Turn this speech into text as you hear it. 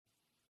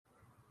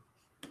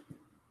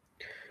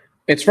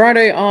It's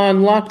Friday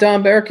on Locked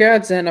On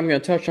Bearcats, and I'm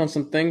going to touch on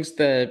some things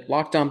that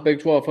Locked On Big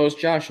 12 host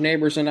Josh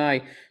Neighbors and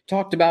I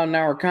talked about in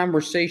our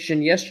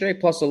conversation yesterday,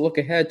 plus a look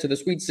ahead to the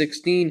Sweet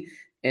 16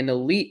 and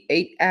Elite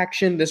 8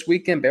 action this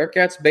weekend.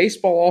 Bearcats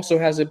baseball also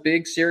has a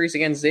big series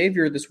against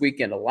Xavier this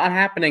weekend. A lot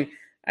happening,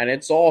 and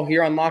it's all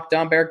here on Locked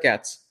On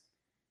Bearcats.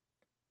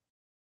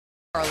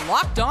 Our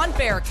Locked On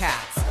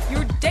Bearcats,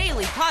 your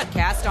daily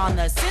podcast on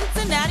the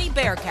Cincinnati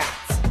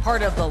Bearcats,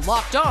 part of the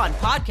Locked On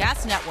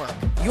Podcast Network,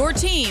 your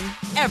team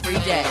every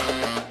day.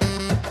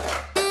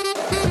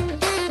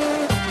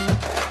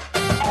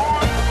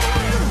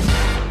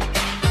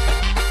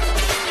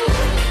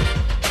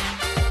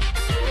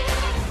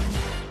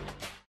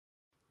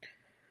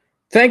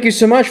 Thank you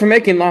so much for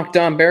making Locked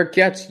On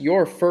Bearcats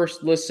your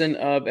first listen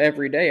of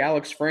every day.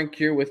 Alex Frank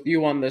here with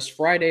you on this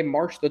Friday,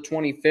 March the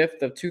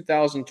 25th of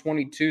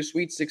 2022.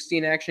 Sweet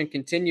 16 action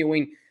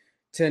continuing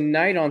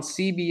tonight on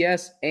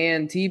CBS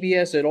and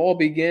TBS. It all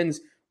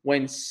begins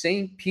when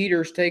St.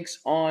 Peter's takes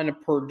on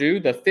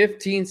Purdue. The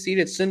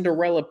 15-seeded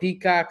Cinderella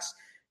Peacocks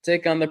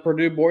take on the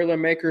Purdue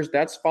Boilermakers.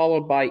 That's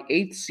followed by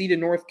 8th-seeded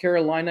North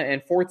Carolina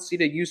and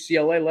 4th-seeded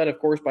UCLA, led, of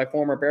course, by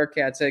former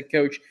Bearcats head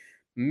coach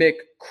Mick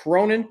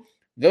Cronin.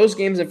 Those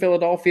games in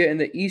Philadelphia in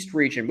the East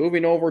region.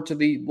 Moving over to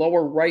the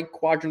lower right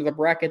quadrant of the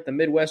bracket, the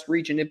Midwest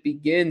region, it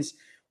begins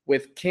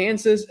with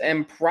Kansas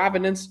and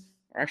Providence.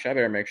 Actually, I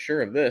better make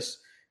sure of this.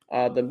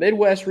 The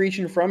Midwest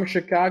region from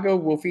Chicago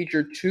will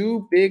feature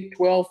two Big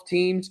 12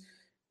 teams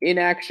in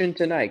action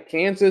tonight.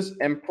 Kansas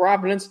and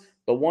Providence,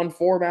 the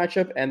 1-4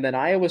 matchup, and then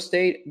Iowa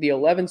State, the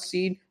 11th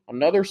seed,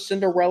 another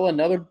Cinderella,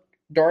 another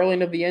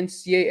darling of the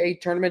NCAA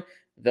tournament.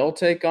 They'll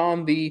take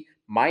on the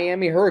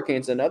Miami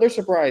Hurricanes, another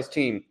surprise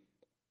team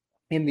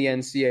in the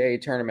NCAA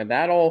tournament.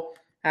 That all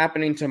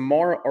happening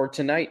tomorrow or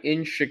tonight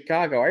in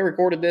Chicago. I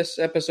recorded this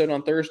episode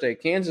on Thursday.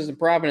 Kansas and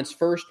Providence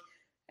first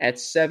at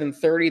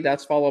 7:30.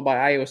 That's followed by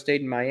Iowa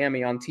State and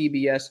Miami on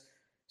TBS.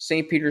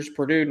 St. Peter's,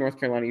 Purdue, North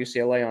Carolina,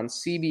 UCLA on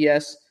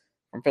CBS.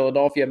 From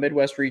Philadelphia,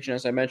 Midwest region,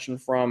 as I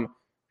mentioned, from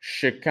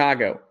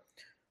Chicago.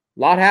 A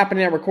lot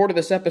happening. I recorded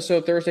this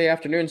episode Thursday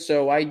afternoon,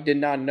 so I did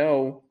not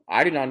know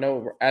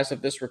as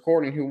of this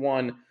recording who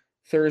won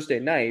Thursday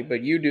night,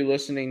 but you do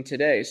listening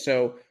today.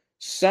 So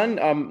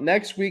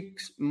next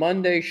week's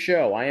Monday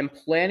show, I am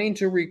planning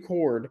to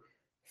record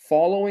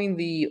following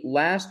the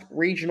last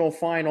regional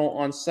final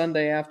on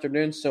Sunday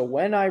afternoon. So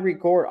when I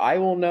record, I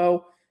will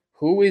know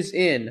who is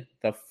in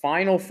the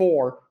Final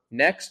Four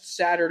next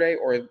Saturday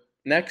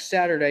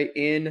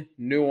in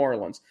New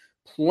Orleans.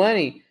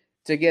 Plenty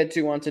to get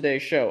to on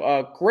today's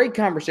show. Great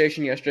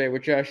conversation yesterday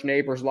with Josh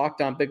Neighbors,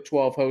 Locked On Big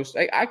 12 host.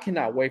 I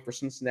cannot wait for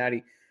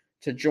Cincinnati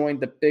to join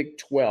the Big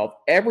 12.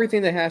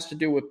 Everything that has to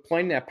do with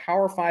playing that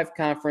Power 5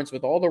 conference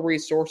with all the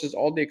resources,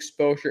 all the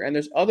exposure, and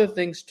there's other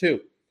things too.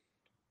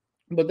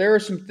 But there are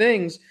some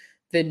things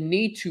that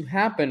need to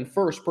happen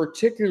first,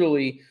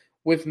 particularly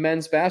with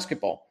men's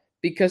basketball.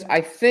 Because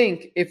I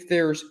think if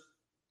there's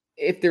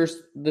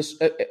this,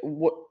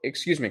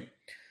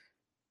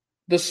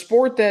 the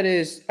sport that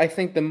is, I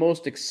think, the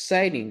most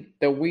exciting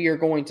that we are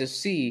going to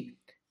see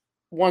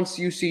once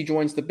UC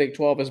joins the Big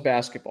 12 is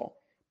basketball.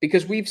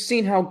 Because we've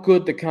seen how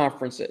good the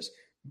conference is.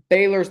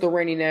 Baylor's the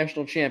reigning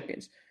national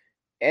champions.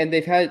 And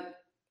they've had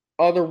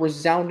other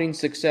resounding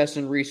success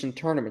in recent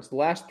tournaments. The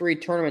last three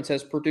tournaments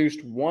has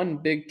produced one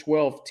Big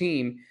 12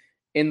 team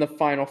in the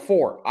Final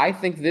Four. I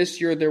think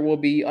this year there will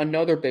be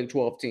another Big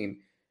 12 team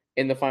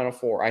in the Final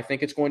Four. I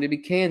think it's going to be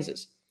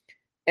Kansas.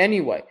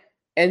 Anyway,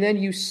 and then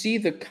you see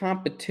the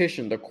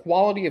competition, the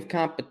quality of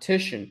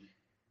competition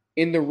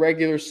in the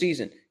regular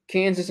season.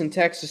 Kansas and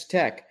Texas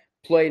Tech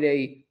played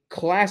a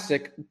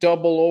classic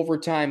double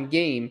overtime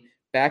game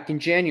back in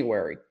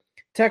January.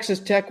 Texas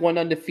Tech went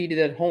undefeated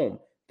at home.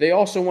 They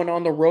also went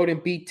on the road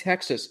and beat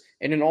Texas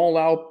in an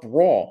all-out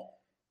brawl.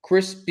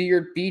 Chris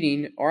Beard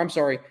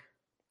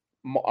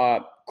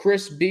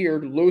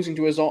losing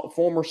to his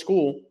former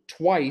school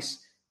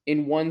twice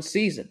in one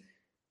season.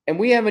 And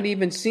we haven't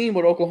even seen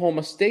what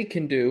Oklahoma State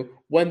can do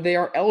when they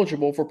are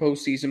eligible for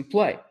postseason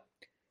play.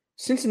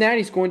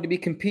 Cincinnati's going to be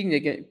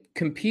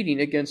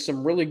competing against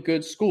some really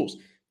good schools.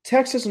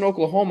 Texas and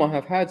Oklahoma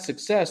have had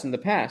success in the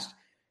past,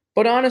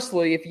 but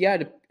honestly, if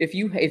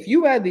you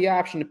had the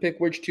option to pick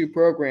which two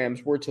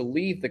programs were to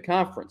leave the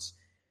conference,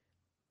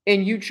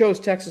 and you chose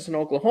Texas and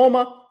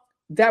Oklahoma,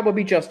 that would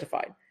be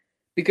justified,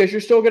 because you're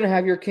still going to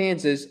have your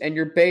Kansas and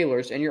your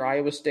Baylors and your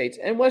Iowa States.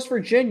 And West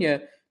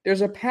Virginia,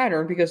 there's a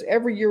pattern because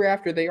every year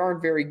after they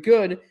aren't very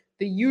good,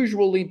 they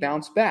usually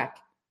bounce back.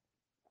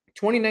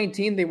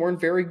 2019, they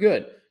weren't very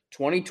good.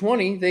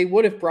 2020, they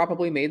would have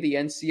probably made the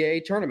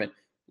NCAA tournament.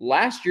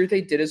 Last year,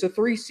 they did as a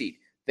 3 seed.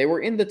 They were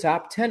in the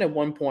top 10 at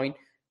one point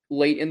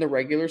late in the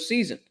regular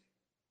season.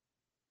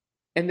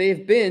 And they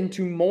have been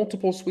to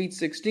multiple Sweet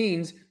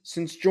 16s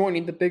since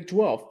joining the Big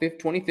 12,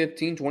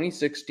 2015,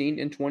 2016,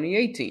 and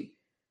 2018.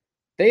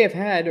 They have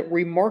had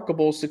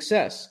remarkable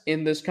success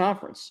in this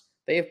conference.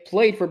 They have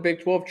played for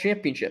Big 12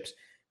 championships.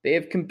 They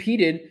have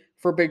competed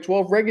for Big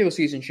 12 regular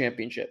season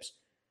championships.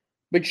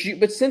 But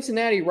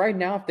Cincinnati right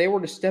now, if they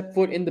were to step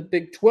foot in the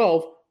Big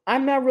 12,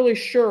 I'm not really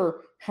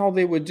sure how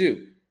they would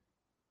do.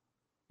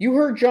 You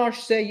heard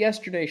Josh say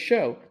yesterday's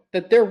show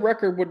that their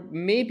record would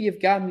maybe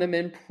have gotten them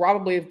in,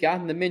 probably have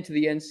gotten them into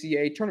the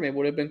NCAA tournament,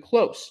 would have been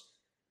close.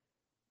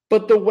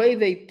 But the way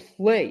they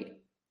played,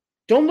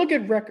 don't look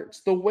at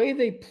records. The way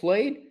they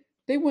played,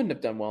 they wouldn't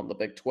have done well in the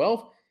Big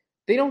 12.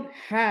 They don't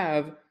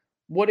have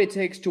what it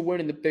takes to win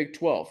in the Big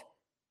 12.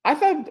 I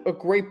thought a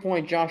great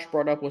point Josh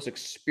brought up was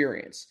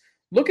experience.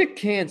 Look at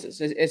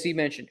Kansas, as he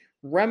mentioned,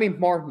 Remy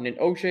Martin and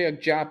Ochai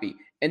Agbaji,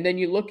 and then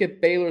you look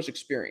at Baylor's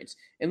experience.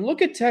 And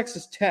look at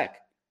Texas Tech.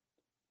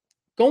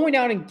 Going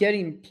out and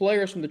getting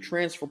players from the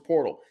transfer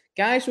portal,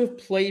 guys who have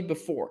played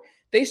before.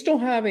 They still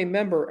have a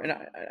member, and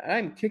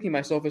I'm kicking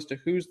myself as to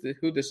who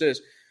this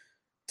is.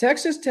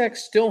 Texas Tech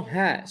still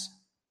has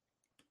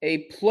a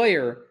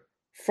player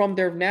from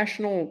their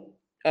national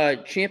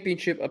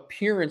championship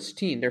appearance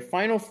team, their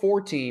Final Four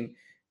team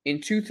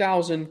in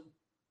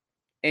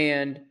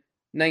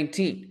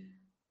 2019.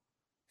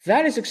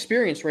 That is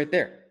experience right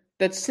there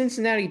that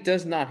Cincinnati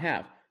does not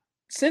have.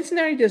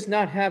 Cincinnati does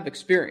not have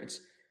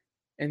experience.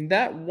 And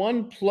that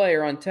one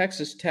player on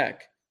Texas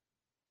Tech,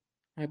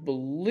 I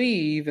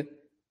believe,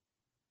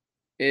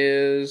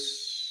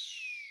 is,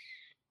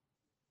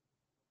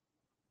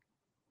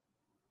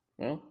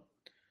 well,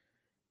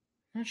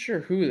 not sure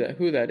who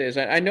that is.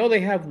 I know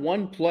they have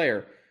one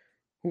player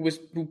who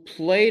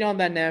played on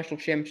that national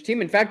championship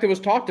team. In fact, it was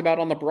talked about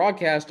on the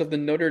broadcast of the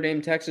Notre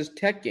Dame Texas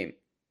Tech game.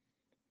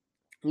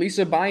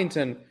 Lisa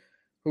Byington,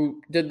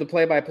 who did the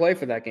play-by-play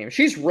for that game.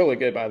 She's really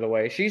good, by the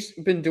way. She's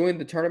been doing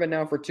the tournament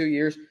now for 2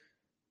 years.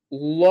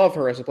 Love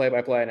her as a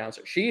play-by-play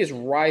announcer. She is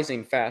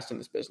rising fast in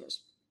this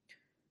business.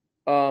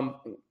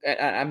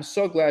 I'm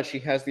so glad she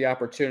has the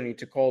opportunity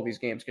to call these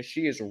games because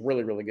she is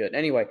really, really good.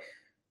 Anyway,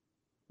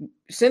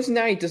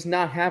 Cincinnati does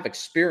not have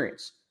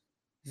experience.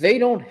 They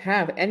don't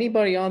have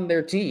anybody on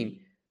their team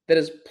that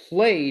has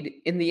played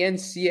in the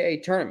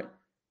NCAA tournament.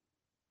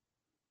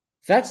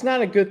 That's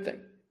not a good thing.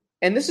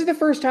 And this is the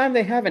first time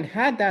they haven't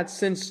had that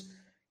since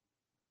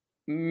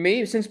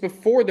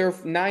before their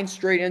 9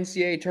 straight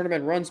NCAA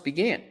tournament runs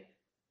began.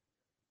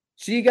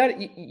 So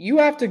you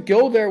have to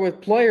go there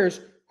with players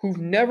who've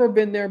never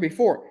been there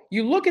before.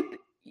 You look at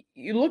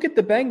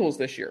the Bengals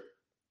this year,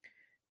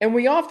 and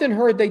we often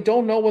heard they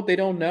don't know what they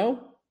don't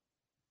know.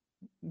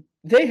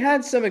 They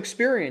had some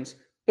experience,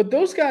 but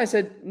those guys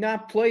had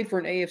not played for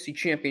an AFC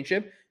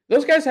championship.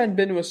 Those guys hadn't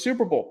been to a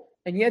Super Bowl,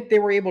 and yet they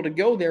were able to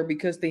go there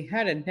because they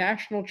had a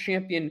national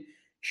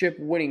championship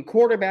winning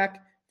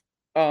quarterback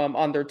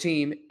on their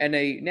team and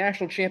a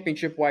national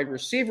championship wide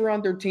receiver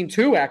on their team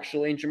too,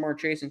 actually, in Jamar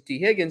Chase and T.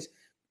 Higgins.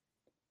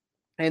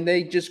 And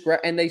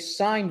they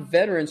signed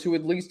veterans who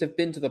at least have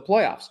been to the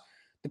playoffs.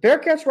 The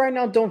Bearcats right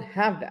now don't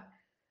have that.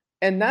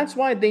 And that's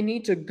why they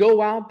need to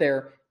go out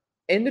there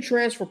in the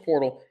transfer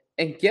portal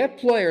and get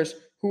players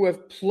who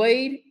have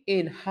played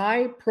in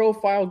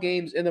high-profile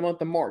games in the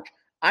month of March.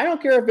 I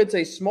don't care if it's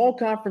a small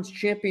conference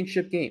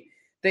championship game.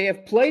 They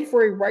have played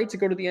for a right to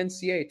go to the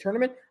NCAA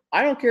tournament.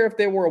 I don't care if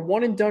they were a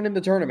one and done in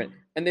the tournament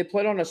and they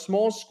played on a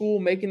small school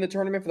making the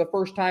tournament for the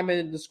first time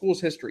in the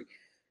school's history.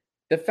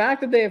 The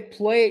fact that they have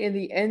played in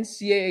the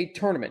NCAA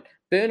tournament,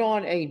 been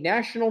on a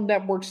national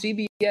network,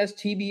 CBS,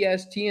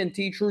 TBS,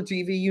 TNT, True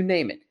TV, you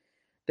name it.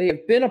 They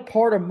have been a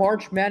part of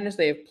March Madness.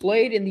 They have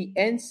played in the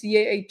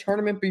NCAA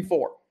tournament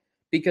before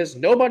because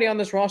nobody on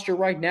this roster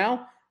right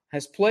now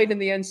has played in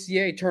the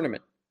NCAA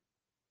tournament.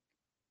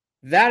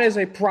 That is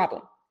a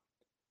problem.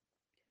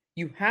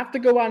 You have to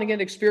go out and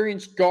get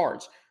experienced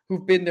guards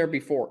who've been there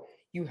before.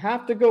 You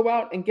have to go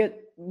out and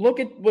look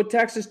at what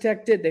Texas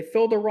Tech did. They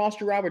filled their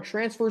roster out with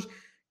transfers.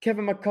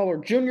 Kevin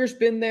McCullough Jr.'s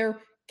been there.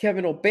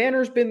 Kevin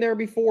O'Banner's been there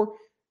before.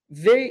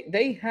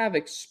 They have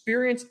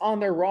experience on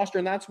their roster,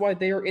 and that's why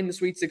they are in the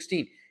Sweet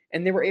 16.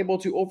 And they were able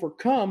to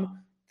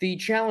overcome the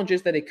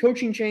challenges that a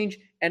coaching change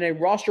and a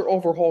roster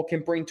overhaul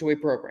can bring to a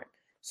program.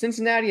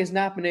 Cincinnati has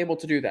not been able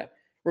to do that.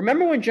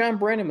 Remember when John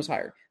Brandon was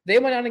hired? They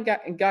went out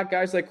and got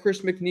guys like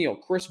Chris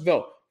McNeil, Chris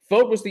Vogt.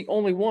 Vogt was the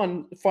only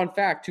one, fun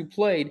fact, who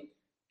played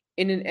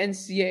in an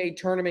NCAA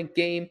tournament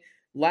game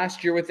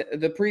last year with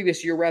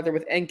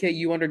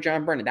NKU under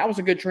John Brennan. That was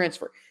a good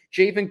transfer.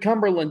 Javen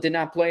Cumberland did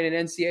not play in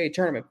an NCAA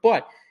tournament,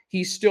 but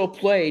he still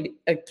played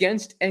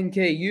against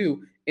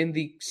NKU in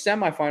the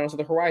semifinals of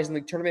the Horizon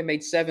League tournament,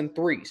 made 7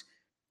 threes.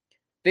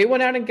 They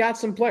went out and got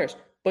some players,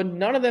 but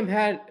none of them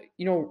had,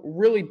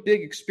 really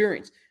big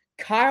experience.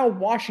 Kyle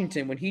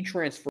Washington, when he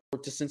transferred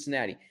to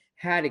Cincinnati,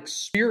 had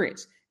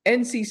experience.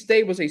 NC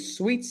State was a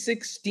Sweet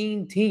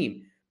 16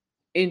 team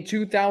in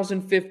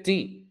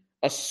 2015.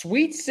 A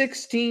Sweet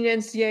 16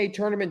 NCAA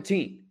tournament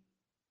team.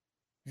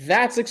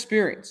 That's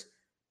experience.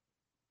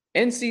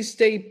 NC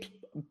State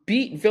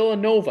beat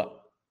Villanova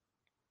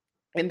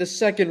in the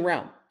second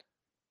round.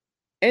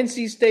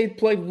 NC State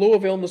played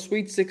Louisville in the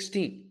Sweet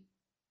 16.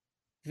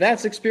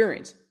 That's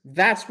experience.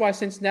 That's why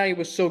Cincinnati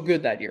was so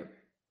good that year.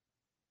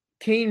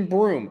 Kane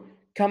Broom,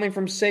 coming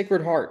from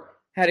Sacred Heart,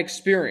 had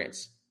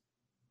experience.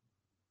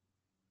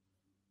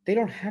 They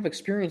don't have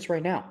experience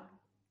right now.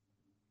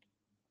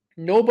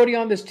 Nobody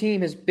on this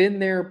team has been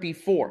there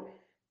before.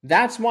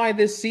 That's why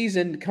this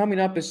season coming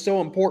up is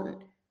so important.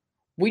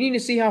 We need to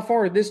see how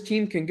far this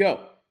team can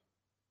go.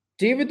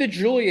 David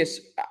DeJulius,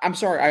 I'm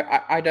sorry,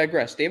 I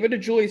digress. David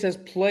DeJulius has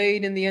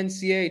played in the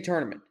NCAA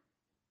tournament.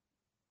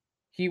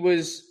 He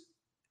was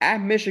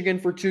at Michigan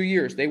for 2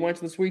 years. They went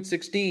to the Sweet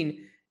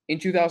 16 in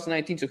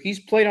 2019, so he's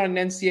played on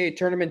an NCAA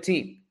tournament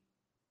team.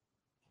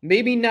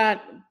 Maybe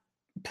not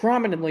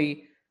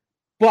prominently,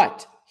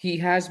 but he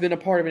has been a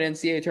part of an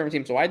NCAA tournament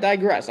team. So I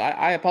digress.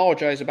 I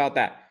apologize about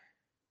that.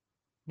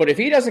 But if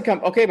he doesn't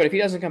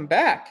come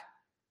back,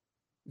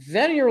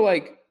 then you're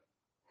like,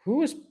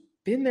 who has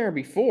been there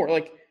before?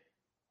 Like,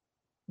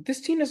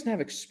 this team doesn't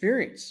have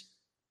experience.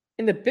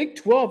 And the Big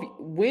 12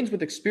 wins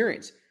with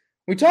experience.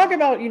 We talk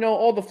about,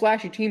 all the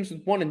flashy teams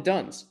with one and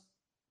dones.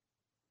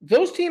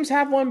 Those teams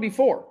have won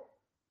before.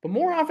 But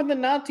more often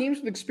than not, teams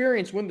with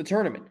experience win the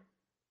tournament.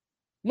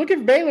 Look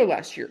at Baylor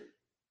last year.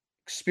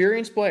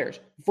 Experienced players.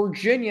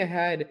 Virginia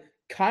had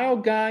Kyle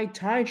Guy,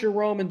 Ty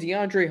Jerome, and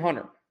DeAndre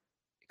Hunter.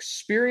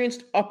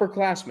 Experienced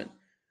upperclassmen.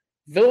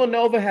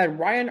 Villanova had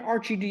Ryan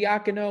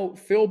Arcidiacono,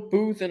 Phil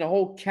Booth, and a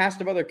whole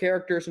cast of other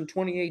characters in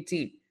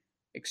 2018.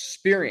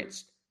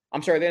 Experienced.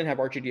 I'm sorry, they didn't have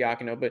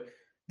Arcidiacono, but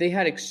they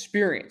had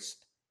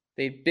experienced.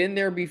 They'd been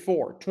there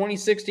before.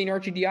 2016,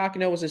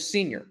 Arcidiacono was a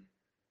senior.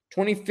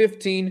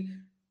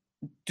 2015,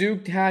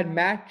 Duke had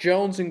Matt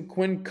Jones and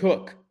Quinn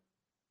Cook.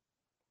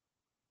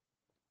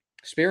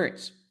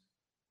 Experience.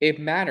 It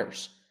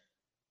matters.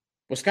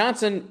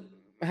 Wisconsin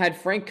had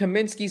Frank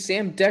Kaminsky,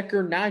 Sam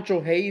Decker,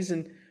 Nigel Hayes,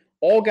 and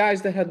all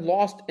guys that had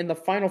lost in the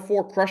Final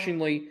Four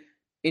crushingly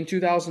in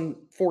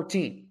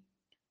 2014.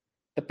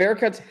 The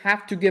Bearcats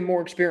have to get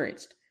more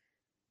experienced,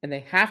 and they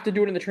have to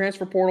do it in the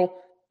transfer portal.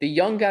 The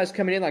young guys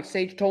coming in like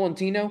Sage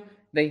Tolentino,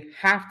 they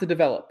have to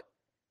develop.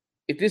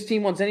 If this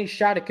team wants any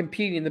shot at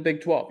competing in the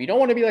Big 12, you don't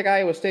want to be like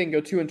Iowa State and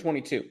go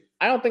 2-22.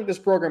 I don't think this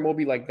program will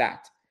be like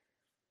that.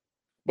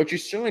 But you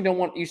certainly don't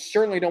want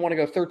to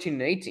go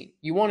 13-18.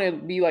 You want to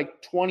be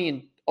like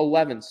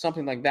 20-11,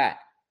 something like that.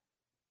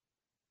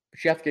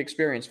 But you have to get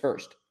experience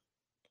first.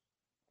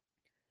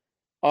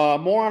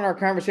 More on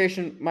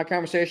my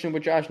conversation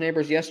with Josh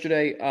Neighbors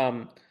yesterday.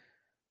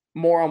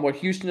 More on what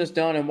Houston has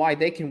done and why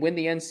they can win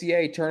the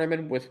NCAA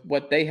tournament with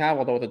what they have.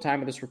 Although at the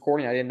time of this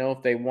recording, I didn't know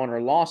if they won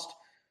or lost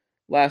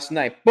last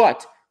night.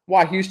 But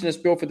why Houston is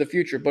built for the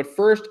future. But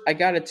first, I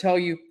got to tell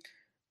you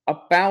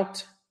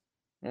about...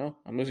 Well,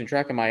 I'm losing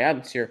track of my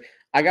ads here.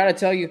 I got to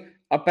tell you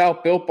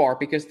about Built Bar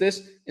because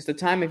this is the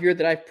time of year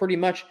that I've pretty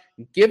much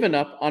given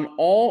up on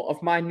all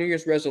of my New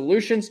Year's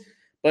resolutions.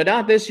 But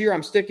not this year.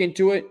 I'm sticking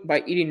to it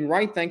by eating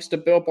right thanks to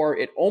Built Bar.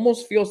 It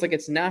almost feels like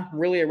it's not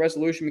really a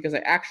resolution because I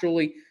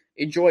actually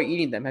enjoy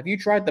eating them. Have you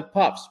tried the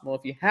Puffs? Well,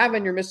 if you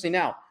haven't, you're missing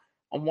out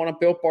on one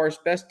of Built Bar's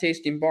best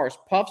tasting bars.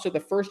 Puffs are the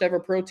first ever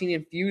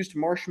protein-infused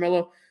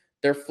marshmallow.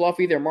 They're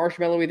fluffy, they're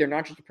marshmallowy, they're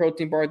not just a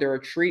protein bar, they're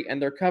a treat, and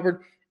they're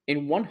covered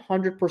in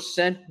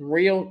 100%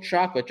 real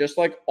chocolate, just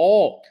like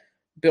all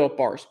Built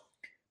Bars.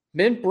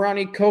 Mint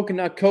brownie,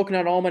 coconut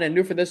almond, and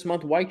new for this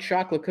month, white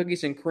chocolate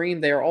cookies and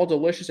cream. They are all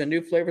delicious, and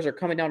new flavors are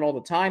coming out all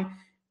the time.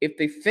 If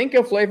they think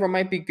a flavor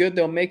might be good,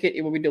 they'll make it.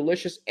 It will be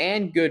delicious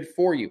and good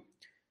for you.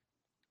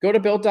 Go to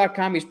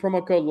Built.com, use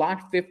promo code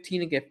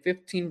LOCKED15 and get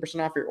 15%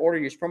 off your order.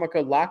 Use promo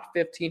code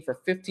LOCKED15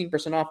 for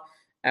 15% off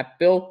at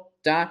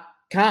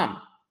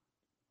Built.com.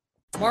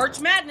 March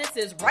Madness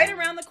is right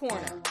around the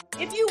corner.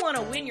 If you want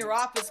to win your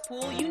office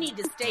pool, you need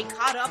to stay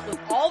caught up with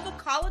all the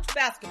college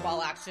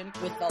basketball action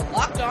with the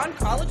Locked On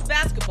College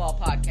Basketball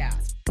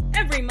Podcast.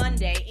 Every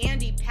Monday,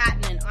 Andy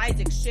Patton and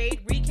Isaac Shade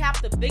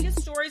recap the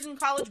biggest stories in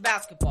college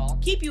basketball,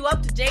 keep you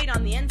up to date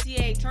on the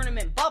NCAA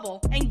tournament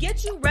bubble, and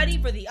get you ready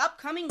for the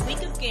upcoming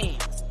week of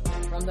games.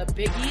 From the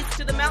Big East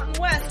to the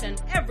Mountain West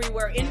and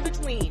everywhere in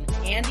between,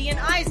 Andy and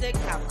Isaac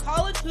have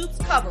college hoops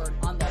covered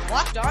on the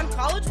Locked On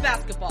College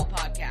Basketball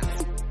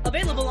Podcast.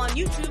 Available on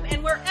YouTube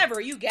and wherever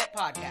you get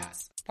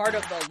podcasts. Part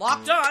of the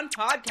Locked On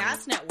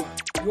Podcast Network.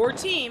 Your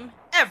team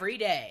every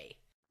day.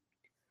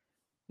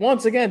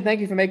 Once again,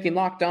 thank you for making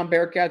Locked On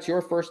Bearcats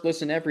your first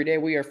listen every day.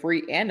 We are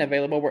free and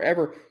available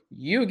wherever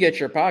you get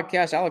your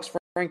podcasts. Alex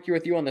Frank here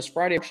with you on this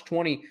Friday, March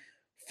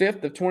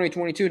 25th of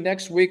 2022.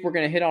 Next week, we're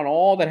going to hit on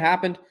all that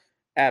happened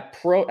at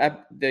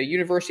the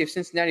University of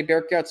Cincinnati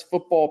Bearcats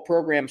football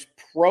program's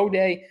Pro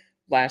Day.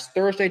 Last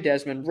Thursday,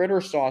 Desmond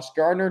Ritter, Sauce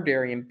Gardner,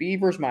 Darian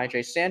Beavers,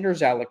 Myjai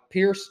Sanders, Alec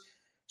Pierce.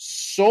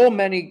 So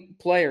many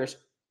players.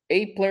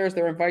 8 players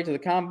that were invited to the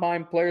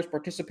Combine. Players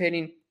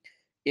participating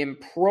in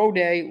Pro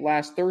Day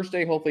last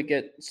Thursday. Hopefully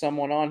get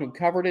someone on who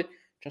covered it.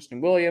 Justin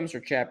Williams or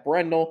Chad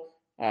Brendel,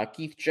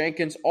 Keith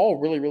Jenkins. All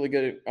really, really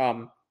good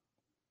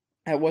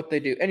at what they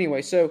do.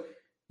 Anyway, so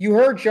you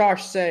heard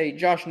Josh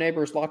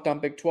Neighbors, Locked On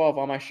Big 12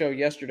 on my show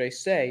yesterday,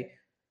 say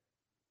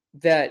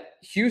that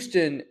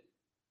Houston...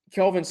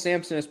 Kelvin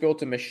Sampson has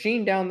built a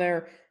machine down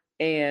there,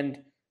 and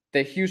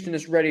that Houston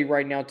is ready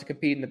right now to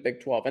compete in the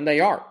Big 12. And they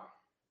are.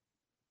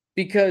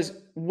 Because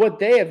what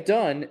they have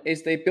done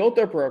is they built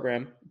their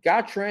program,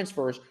 got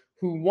transfers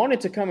who wanted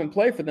to come and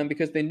play for them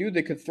because they knew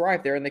they could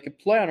thrive there and they could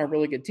play on a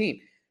really good team.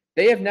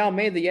 They have now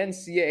made the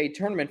NCAA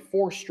tournament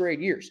 4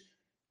 straight years.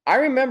 I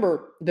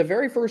remember the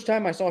very first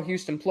time I saw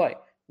Houston play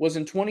was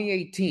in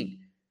 2018.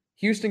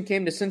 Houston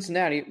came to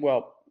Cincinnati,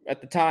 well, at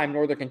the time,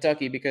 Northern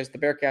Kentucky, because the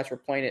Bearcats were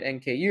playing at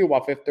NKU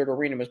while Fifth Third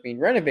Arena was being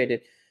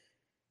renovated.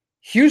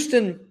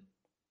 Houston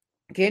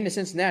came to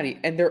Cincinnati,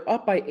 and they're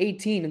up by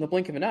 18 in the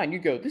blink of an eye. And you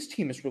go, this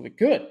team is really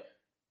good.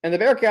 And the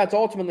Bearcats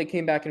ultimately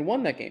came back and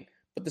won that game.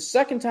 But the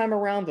second time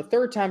around, the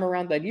third time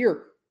around that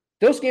year,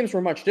 those games were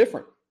much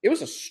different. It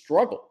was a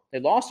struggle. They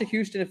lost to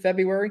Houston in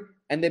February,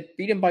 and they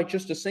beat them by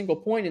just a single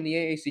point in the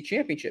AAC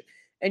Championship.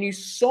 And you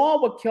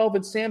saw what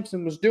Kelvin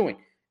Sampson was doing.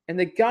 And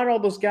they got all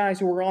those guys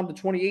who were on the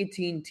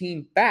 2018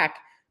 team back,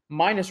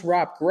 minus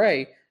Rob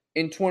Gray,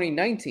 in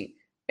 2019.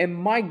 And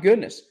my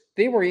goodness,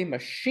 they were a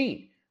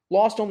machine.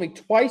 Lost only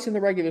twice in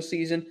the regular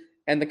season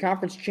and the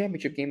conference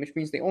championship game, which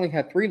means they only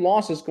had 3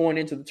 losses going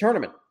into the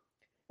tournament.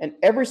 And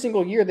every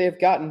single year, they have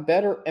gotten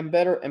better and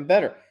better and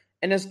better.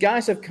 And as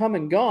guys have come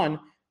and gone,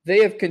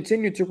 they have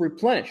continued to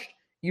replenish.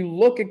 You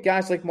look at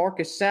guys like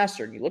Marcus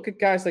Sasser, you look at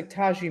guys like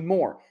Taji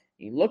Moore,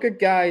 you look at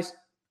guys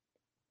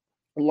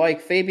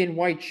like Fabian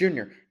White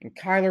Jr. and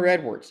Kyler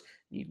Edwards.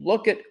 You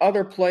look at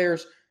other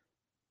players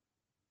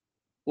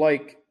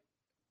like,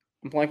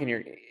 I'm blanking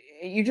here.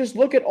 You just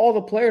look at all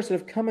the players that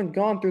have come and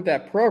gone through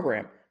that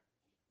program.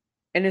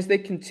 And as they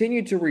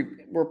continue to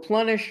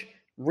replenish,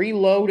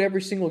 reload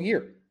every single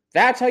year,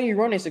 that's how you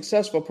run a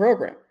successful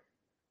program.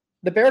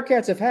 The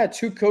Bearcats have had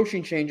 2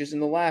 coaching changes in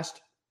the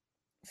last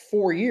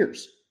 4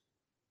 years.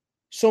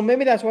 So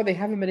maybe that's why they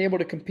haven't been able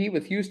to compete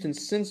with Houston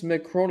since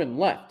Mick Cronin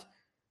left.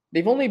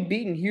 They've only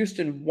beaten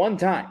Houston 1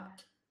 time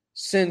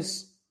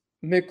since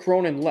Mick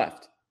Cronin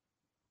left.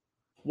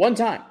 1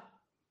 time.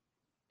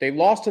 They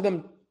lost to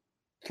them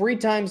 3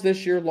 times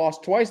this year,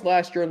 lost twice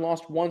last year, and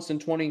lost once in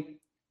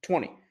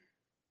 2020.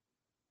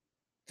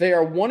 They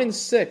are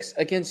 1-6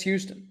 against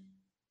Houston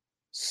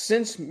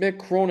since Mick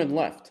Cronin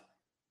left.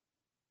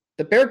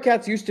 The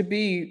Bearcats used to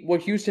be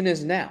what Houston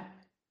is now.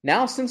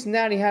 Now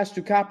Cincinnati has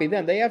to copy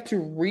them. They have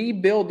to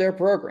rebuild their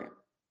program.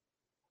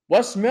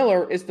 Wes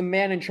Miller is the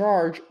man in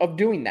charge of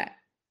doing that.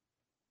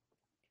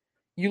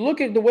 You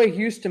look at the way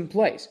Houston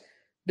plays.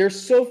 They're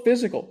so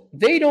physical.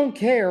 They don't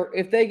care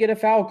if they get a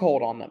foul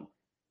called on them.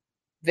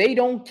 They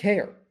don't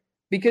care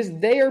because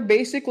they are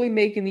basically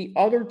making the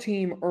other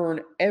team earn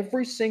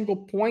every single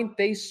point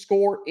they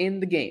score in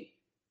the game.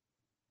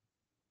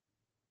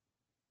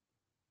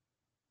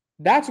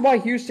 That's why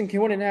Houston can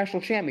win a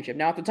national championship.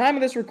 Now, at the time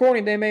of this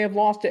recording, they may have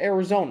lost to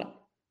Arizona.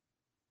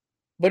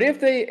 But if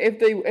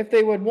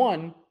they would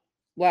won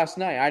last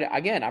night,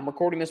 I'm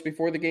recording this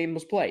before the game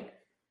was played.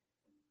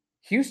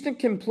 Houston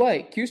can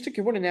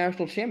win a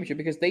national championship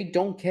because they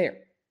don't care.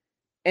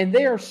 And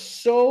they are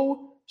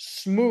so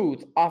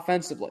smooth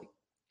offensively.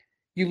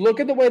 You look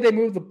at the way they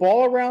move the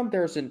ball around,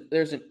 there's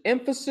an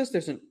emphasis,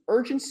 there's an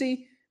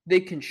urgency. They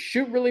can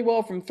shoot really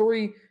well from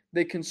 3.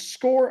 They can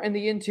score in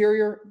the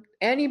interior.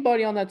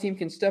 Anybody on that team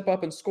can step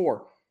up and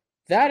score.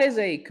 That is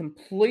a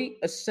complete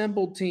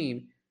assembled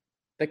team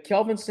that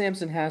Kelvin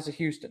Sampson has at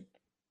Houston.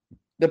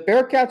 The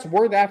Bearcats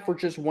were that for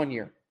just 1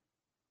 year.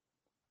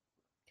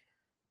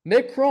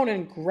 Mick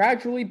Cronin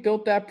gradually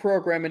built that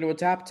program into a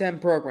top 10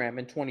 program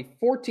in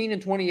 2014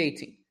 and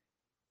 2018.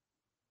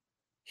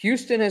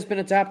 Houston has been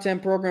a top 10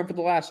 program for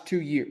the last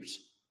 2 years.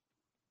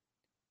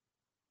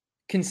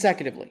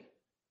 Consecutively.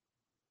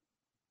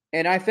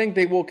 And I think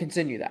they will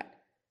continue that.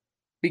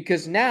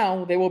 Because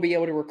now they will be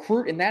able to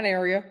recruit in that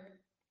area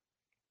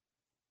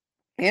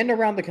and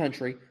around the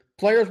country.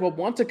 Players will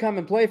want to come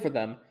and play for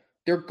them.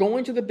 They're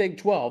going to the Big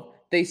 12.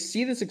 They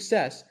see the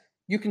success.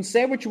 You can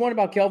say what you want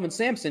about Kelvin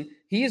Sampson.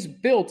 He has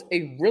built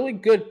a really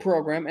good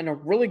program and a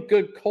really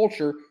good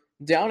culture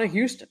down in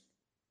Houston.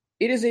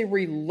 It is a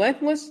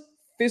relentless,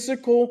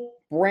 physical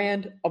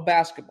brand of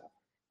basketball.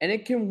 And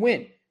it can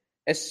win,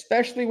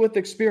 especially with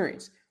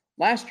experience.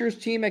 Last year's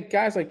team had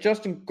guys like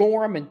Justin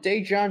Gorham and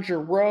Dejon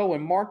Giroux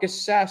and Marcus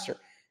Sasser.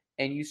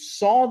 And you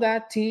saw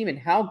that team and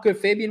how good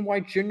Fabian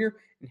White Jr.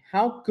 and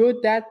how good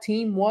that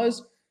team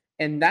was.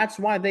 And that's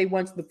why they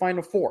went to the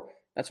Final Four.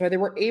 That's why they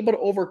were able to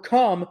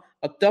overcome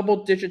a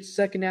double-digit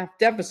second-half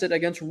deficit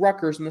against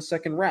Rutgers in the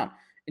second round.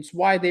 It's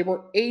why they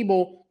were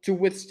able to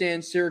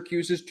withstand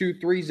Syracuse's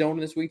 2-3 zone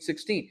in the Sweet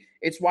 16.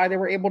 It's why they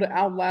were able to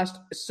outlast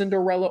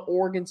Cinderella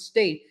Oregon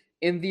State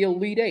in the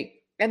Elite Eight.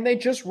 And they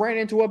just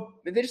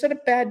they just had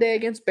a bad day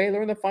against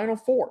Baylor in the Final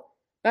Four.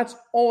 That's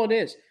all it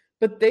is.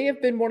 But they have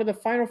been one of the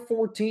Final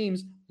Four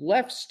teams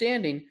left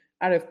standing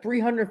out of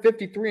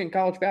 353 in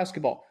college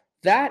basketball.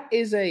 That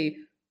is a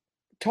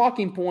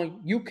talking point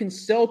you can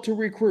sell to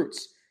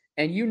recruits.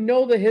 And you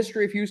know the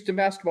history of Houston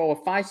basketball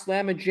with Phi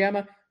Slam and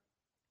Jamma.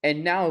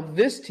 And now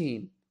this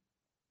team,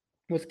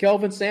 with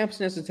Kelvin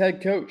Sampson as its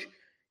head coach,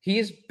 he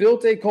has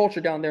built a culture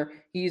down there.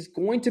 He is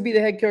going to be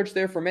the head coach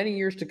there for many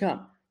years to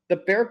come. The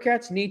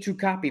Bearcats need to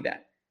copy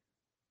that.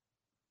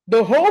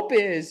 The hope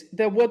is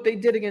that what they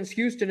did against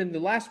Houston in the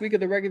last week of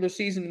the regular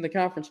season in the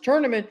conference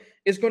tournament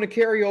is going to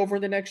carry over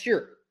in the next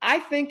year. I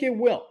think it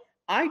will.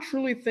 I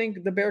truly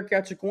think the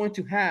Bearcats are going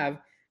to have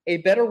a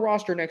better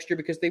roster next year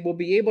because they will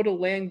be able to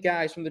land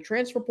guys from the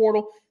transfer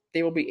portal.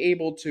 They will be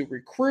able to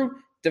recruit,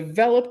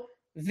 develop,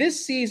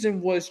 This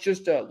season was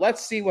just a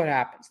let's see what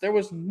happens. There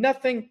was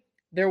nothing,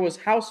 there was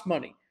house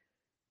money.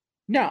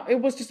 Now,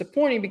 it was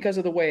disappointing because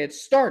of the way it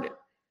started.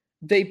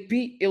 They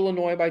beat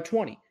Illinois by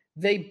 20.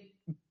 They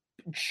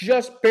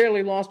just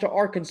barely lost to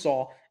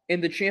Arkansas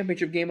in the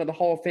championship game of the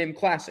Hall of Fame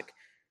Classic.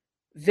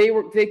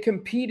 They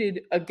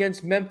competed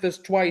against Memphis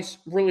twice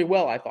really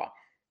well, I thought.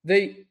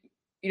 The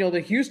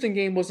Houston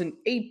game was an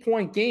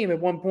 8-point game at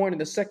one point in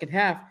the second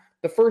half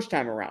the first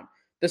time around.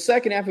 The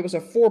second half, it was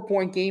a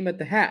 4-point game at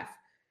the half.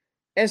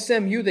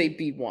 SMU they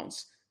beat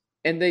once,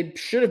 and they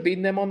should have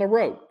beaten them on the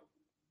road.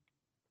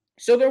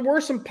 So there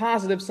were some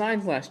positive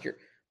signs last year.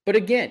 But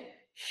again,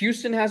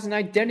 Houston has an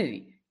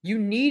identity. You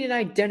need an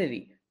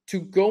identity to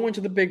go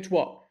into the Big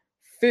 12.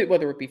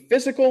 Whether it be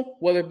physical,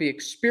 whether it be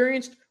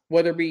experienced,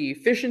 whether it be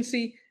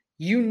efficiency,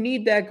 you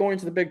need that going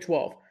into the Big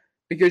 12.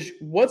 Because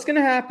what's going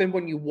to happen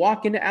when you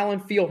walk into Allen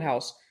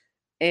Fieldhouse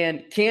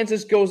and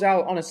Kansas goes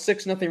out on a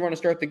 6-0 run to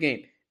start the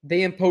game?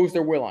 They impose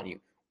their will on you.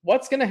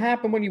 What's going to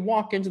happen when you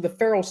walk into the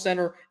Farrell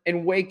Center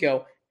in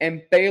Waco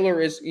and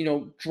Baylor is,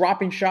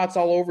 dropping shots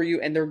all over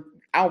you and they're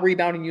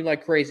out-rebounding you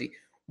like crazy?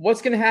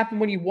 What's going to happen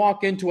when you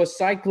walk into a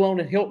Cyclone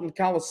at Hilton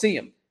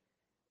Coliseum?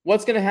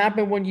 What's going to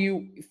happen when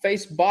you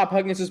face Bob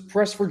Huggins'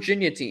 Press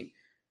Virginia team?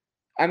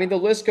 I mean, the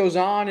list goes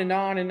on and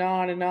on and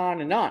on and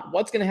on and on.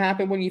 What's going to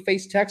happen when you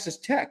face Texas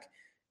Tech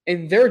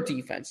and their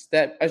defense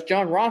that, as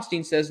John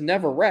Rothstein says,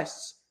 never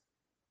rests?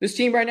 This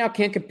team right now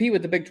can't compete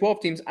with the Big 12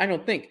 teams, I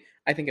don't think.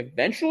 I think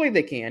eventually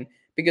they can,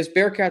 because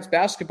Bearcats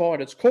basketball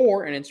at its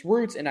core and its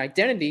roots and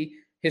identity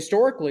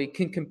historically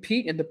can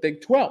compete in the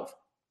Big 12.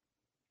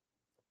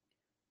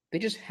 They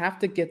just have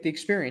to get the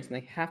experience and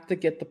they have to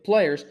get the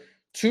players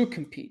to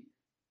compete.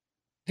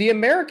 The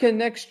American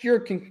next year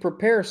can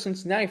prepare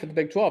Cincinnati for the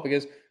Big 12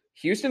 because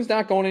Houston's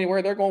not going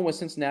anywhere. They're going with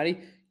Cincinnati.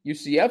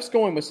 UCF's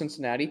going with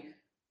Cincinnati.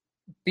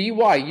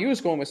 BYU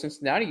is going with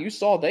Cincinnati. You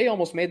saw they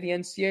almost made the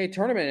NCAA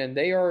tournament, and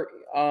they are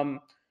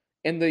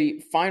in the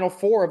Final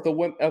Four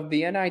of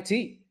the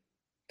NIT.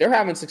 They're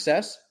having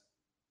success.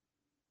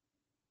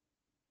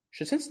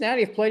 Should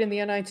Cincinnati have played in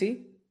the NIT? It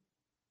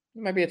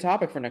might be a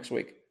topic for next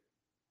week.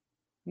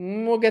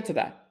 We'll get to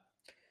that.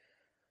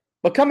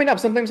 But coming up,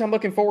 some things I'm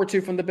looking forward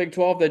to from the Big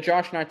 12 that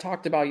Josh and I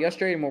talked about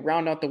yesterday, and we'll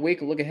round out the week.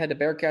 We'll look ahead to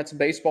Bearcats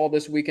baseball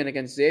this weekend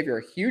against Xavier.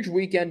 A huge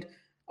weekend,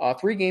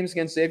 3 games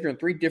against Xavier in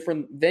 3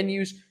 different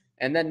venues.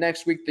 And then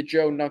next week, the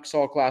Joe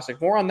Nuxhall Classic.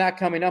 More on that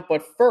coming up.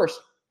 But first,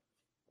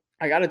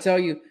 I got to tell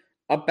you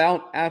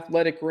about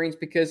Athletic Greens,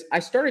 because I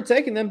started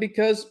taking them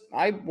because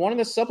I wanted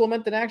a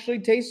supplement that actually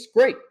tastes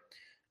great.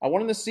 I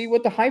wanted to see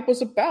what the hype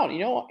was about.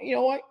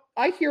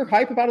 I hear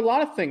hype about a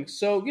lot of things.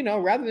 So,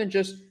 rather than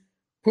just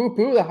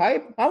poo-poo the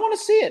hype, I want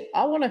to see it.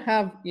 I want to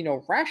have,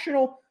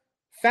 rational,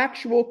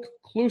 factual,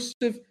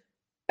 conclusive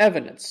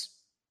evidence.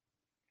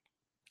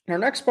 Our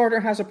next partner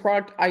has a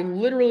product I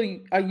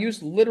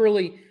use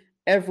literally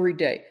every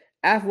day.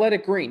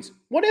 Athletic Greens.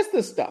 What is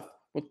this stuff?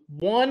 With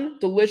one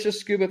delicious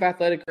scoop of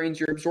Athletic Greens,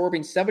 you're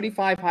absorbing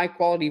 75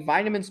 high-quality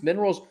vitamins,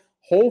 minerals,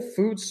 whole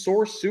food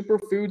source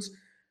superfoods,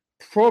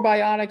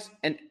 probiotics,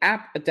 and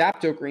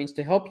adaptogens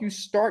to help you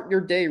start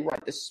your day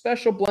right. This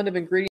special blend of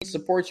ingredients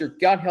supports your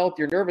gut health,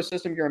 your nervous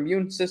system, your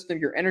immune system,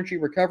 your energy,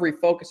 recovery,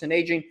 focus, and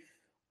aging.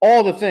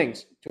 All the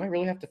things. Do I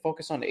really have to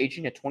focus on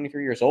aging at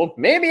 23 years old?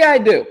 Maybe I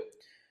do.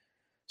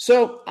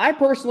 So I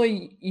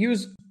personally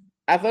use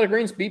Athletic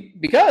Greens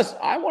because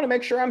I want to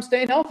make sure I'm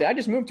staying healthy. I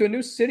just moved to a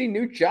new city,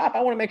 new job.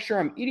 I want to make sure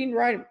I'm eating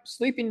right,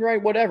 sleeping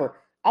right, whatever.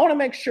 I want to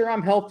make sure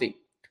I'm healthy.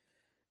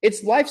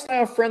 It's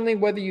lifestyle friendly,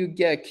 whether you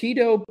get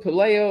keto,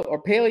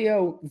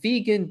 paleo,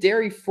 vegan,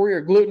 dairy-free,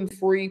 or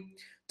gluten-free.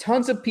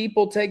 Tons of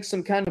people take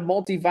some kind of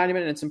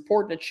multivitamin, and it's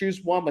important to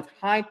choose one with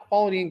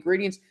high-quality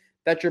ingredients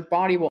that your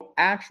body will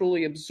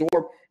actually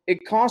absorb.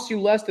 It costs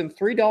you less than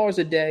 $3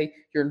 a day.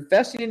 You're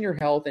investing in your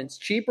health, and it's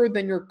cheaper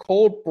than your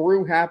cold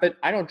brew habit.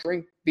 I don't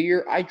drink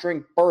beer. I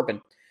drink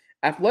bourbon.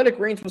 Athletic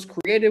Greens was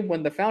created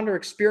when the founder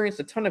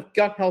experienced a ton of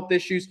gut health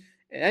issues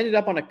and ended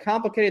up on a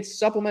complicated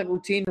supplement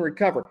routine to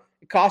recover.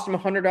 It cost him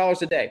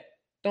 $100 a day.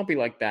 Don't be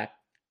like that.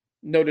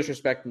 No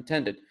disrespect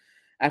intended.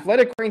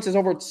 Athletic Greens has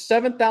over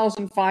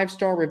 7,000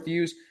 5-star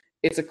reviews.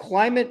 It's a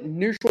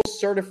climate-neutral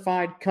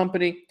certified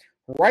company.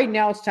 Right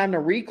now, it's time to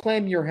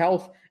reclaim your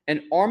health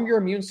and arm your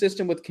immune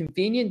system with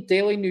convenient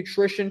daily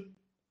nutrition,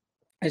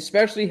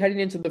 especially heading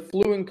into the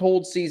flu and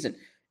cold season.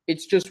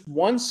 It's just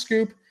one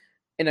scoop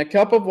in a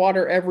cup of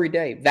water every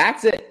day.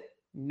 That's it.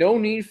 No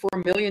need for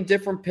a million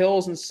different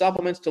pills and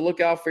supplements to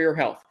look out for your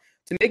health.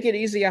 To make it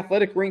easy,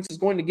 Athletic Greens is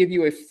going to give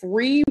you a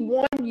free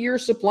 1-year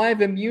supply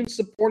of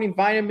immune-supporting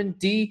vitamin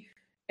D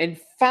and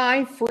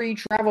 5 free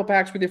travel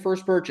packs with your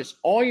first purchase.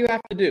 All you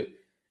have to do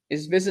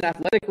is visit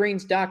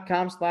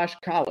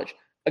athleticgreens.com/college.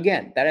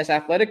 Again, that is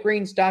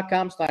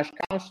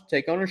athleticgreens.com/college to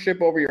take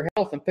ownership over your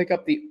health and pick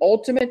up the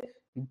ultimate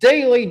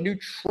daily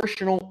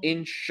nutritional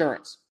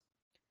insurance.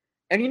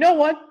 And you know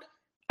what?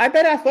 I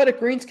bet Athletic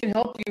Greens can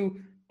help you.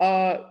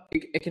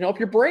 It can help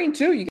your brain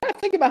too. You got to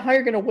think about how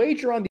you're going to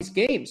wager on these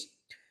games.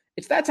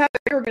 It's that time of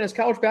year again as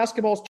college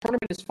basketball's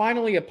tournament is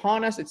finally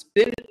upon us. It's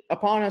been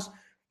upon us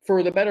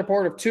for the better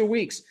part of 2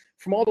 weeks.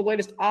 From all the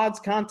latest odds,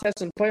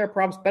 contests, and player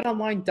props,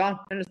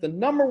 BetOnline.net is the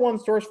number one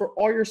source for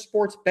all your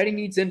sports betting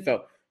needs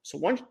info. So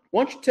once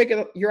you take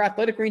your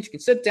athletic greens, you can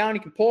sit down,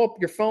 you can pull up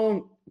your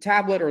phone,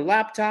 tablet, or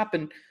laptop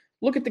and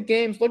look at the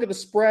games, look at the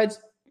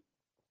spreads,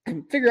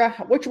 and figure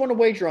out what you want to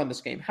wager on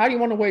this game. How do you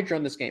want to wager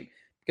on this game?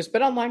 Because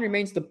BetOnline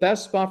remains the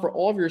best spot for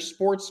all of your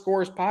sports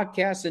scores,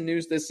 podcasts, and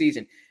news this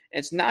season. And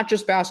it's not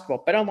just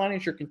basketball. BetOnline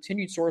is your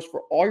continued source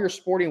for all your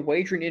sporting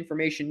wagering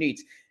information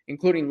needs,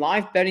 including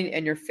live betting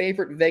and your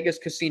favorite Vegas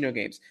casino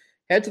games.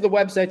 Head to the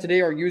website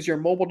today or use your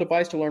mobile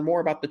device to learn more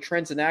about the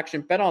trends in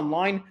action.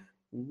 BetOnline,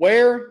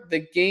 where the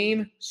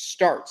game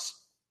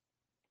starts.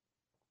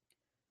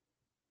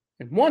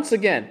 And once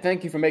again,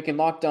 thank you for making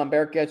Locked On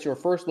Bearcats your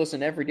first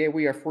listen every day.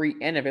 We are free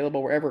and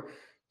available wherever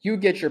you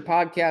get your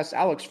podcasts.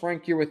 Alex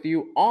Frank here with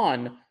you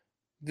on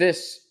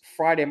this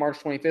Friday, March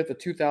 25th of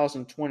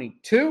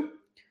 2022.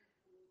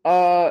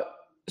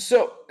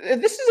 So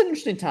this is an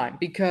interesting time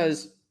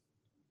because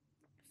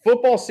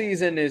football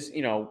season is,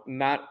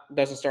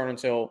 doesn't start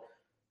until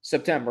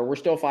September. We're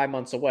still 5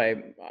 months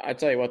away. I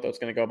tell you what, though, it's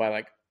going to go by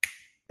like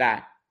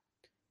that.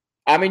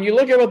 I mean, you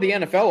look at what the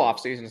NFL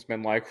offseason has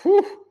been like,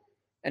 whew,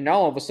 and now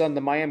all of a sudden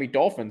the Miami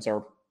Dolphins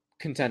are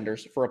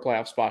contenders for a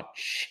playoff spot.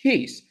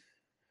 Jeez.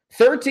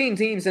 13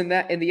 teams in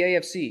the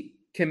AFC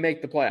can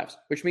make the playoffs,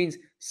 which means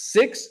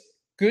 6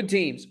 good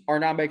teams are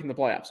not making the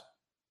playoffs.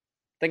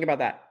 Think about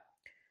that.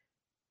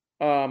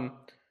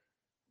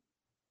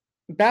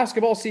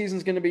 Basketball season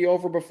is going to be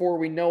over before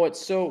we know it.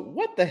 So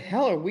what the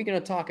hell are we going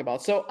to talk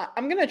about? So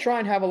I'm going to try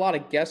and have a lot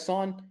of guests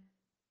on.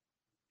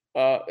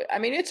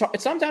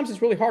 Sometimes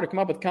it's really hard to come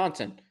up with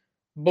content.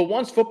 But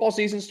once football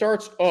season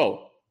starts,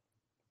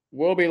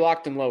 we'll be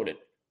locked and loaded.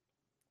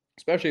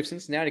 Especially if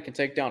Cincinnati can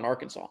take down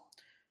Arkansas.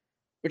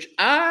 Which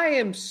I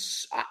am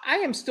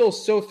still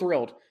so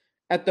thrilled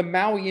at the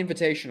Maui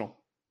Invitational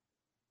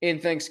in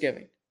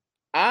Thanksgiving.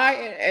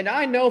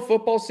 I know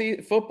football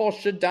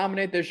should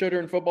dominate their show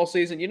during football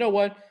season. You know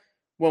what?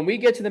 When we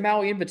get to the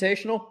Maui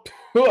Invitational,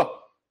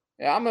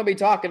 I'm going to be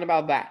talking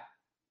about that.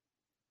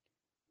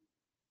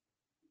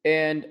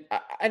 And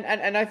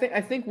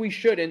I think we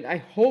should, and I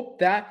hope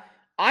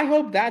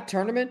that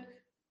tournament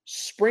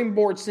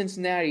springboards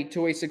Cincinnati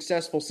to a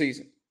successful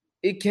season.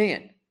 It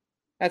can.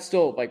 That's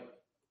still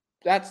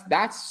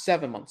that's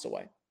 7 months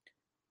away.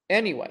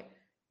 Anyway,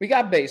 we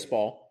got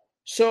baseball.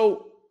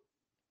 So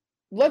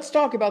let's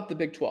talk about the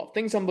Big 12.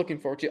 Things I'm looking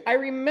forward to. I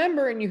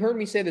remember, and you heard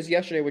me say this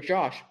yesterday with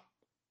Josh.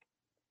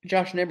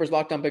 Josh Neighbors,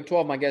 Locked On Big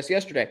 12, my guest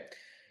yesterday.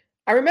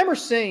 I remember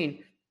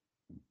saying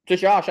to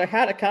Josh, I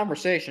had a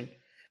conversation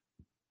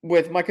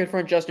with my good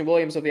friend Justin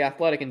Williams of The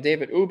Athletic and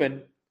David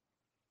Ubben,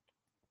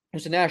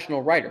 who's a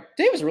national writer.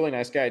 Dave is a really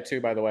nice guy, too,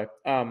 by the way.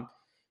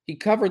 He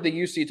covered the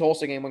UC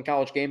Tulsa game when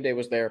College Game Day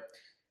was there.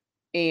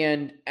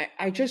 And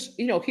I just,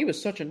 he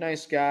was such a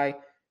nice guy.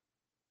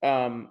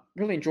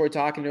 Really enjoyed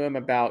talking to him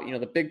about,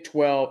 the Big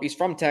 12. He's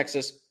from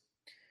Texas.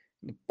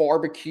 The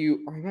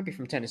barbecue, or he might be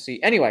from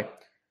Tennessee. Anyway,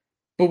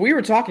 but we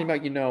were talking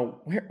about,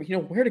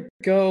 where to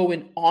go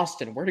in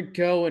Austin, where to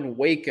go in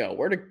Waco,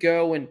 where to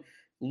go in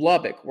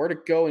Lubbock, where to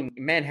go in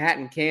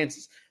Manhattan,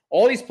 Kansas.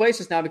 All these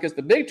places now because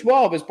the Big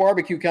 12 is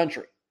barbecue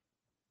country.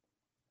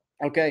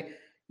 Okay,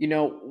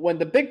 when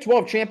the Big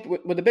 12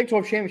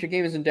 championship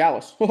game is in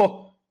Dallas,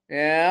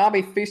 I'll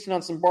be feasting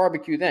on some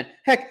barbecue then.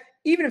 Heck,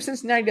 even if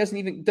Cincinnati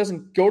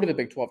doesn't go to the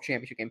Big 12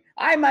 championship game,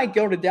 I might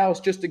go to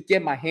Dallas just to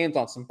get my hands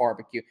on some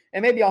barbecue,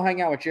 and maybe I'll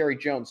hang out with Jerry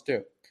Jones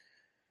too.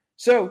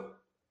 So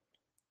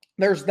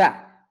there's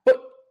that.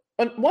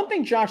 But one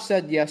thing Josh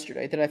said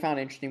yesterday that I found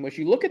interesting was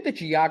you look at the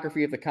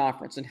geography of the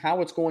conference and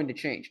how it's going to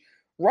change.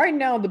 Right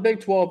now, the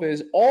Big 12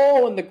 is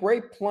all in the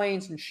Great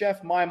Plains and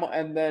Chef Mima,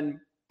 and then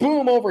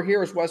boom, over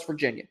here is West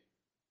Virginia.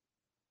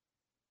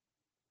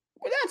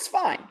 Well, that's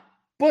fine.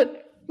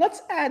 But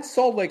let's add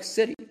Salt Lake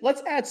City.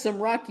 Let's add some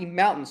Rocky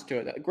Mountains to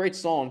it. A great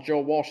song, Joe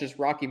Walsh's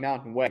Rocky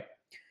Mountain Way.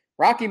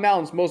 Rocky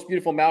Mountains, most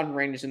beautiful mountain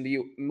range in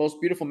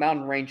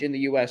the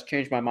U.S.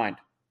 Changed my mind.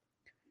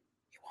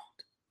 You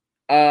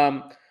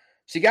won't.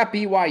 So you got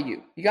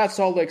BYU. You got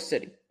Salt Lake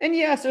City. And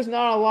yes, there's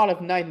not a lot of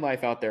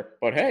nightlife out there.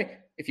 But hey,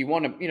 if you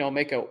want to,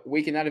 make a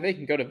weekend out of it, you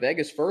can go to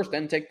Vegas first,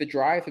 then take the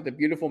drive through the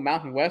beautiful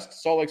Mountain West to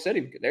Salt Lake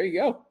City. There you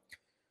go.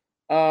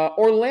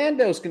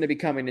 Orlando's going to be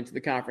coming into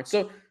the conference.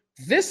 So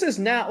this is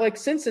not like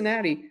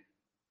Cincinnati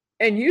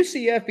and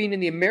UCF being in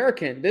the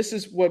American. This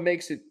is what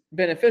makes it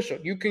beneficial.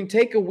 You can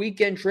take a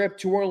weekend trip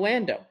to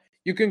Orlando.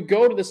 You can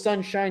go to the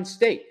Sunshine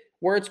State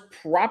where it's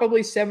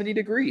probably 70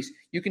 degrees.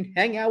 You can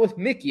hang out with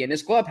Mickey in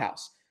his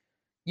clubhouse.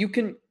 You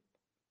can,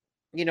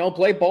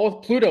 play ball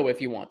with Pluto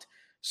if you want.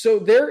 So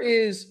there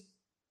is,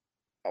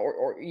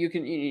 or you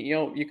can,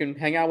 you can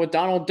hang out with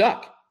Donald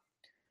Duck.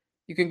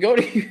 You can go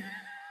to,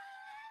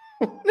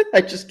 what did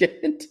I just get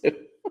into?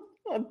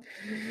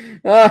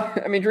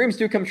 Dreams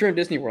do come true in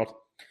Disney World.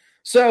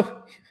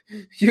 So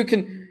you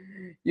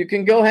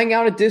can go hang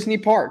out at Disney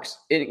parks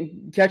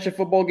and catch a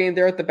football game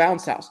there at the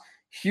Bounce House.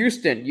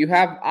 Houston, you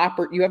have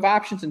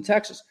options in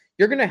Texas.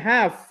 You're going to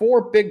have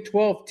 4 Big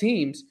 12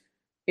 teams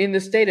in the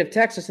state of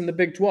Texas in the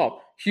Big 12.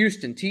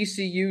 Houston,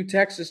 TCU,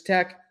 Texas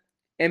Tech,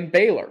 and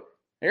Baylor.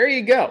 There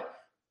you go.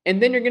 And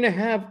then you're going to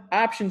have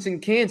options in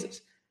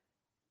Kansas.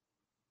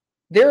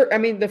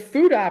 The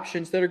food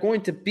options that are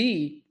going to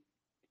be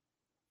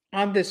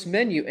on this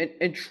menu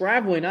and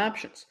traveling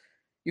options.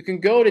 You can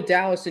go to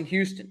Dallas and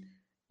Houston.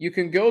 You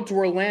can go to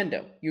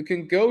Orlando. You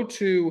can go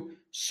to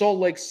Salt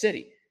Lake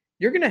City.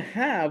 You're going to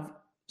have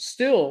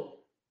still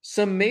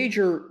some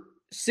major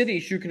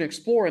cities you can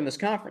explore in this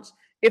conference.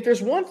 If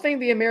there's one thing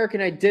the American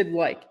I did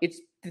like,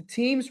 it's the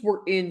teams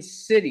were in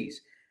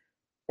cities.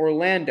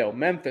 Orlando,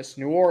 Memphis,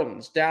 New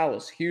Orleans,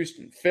 Dallas,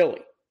 Houston,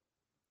 Philly.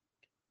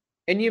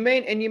 And you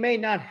may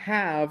not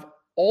have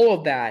all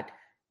of that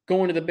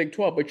going to the Big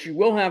 12, but you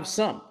will have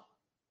some.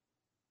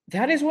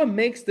 That is what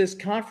makes this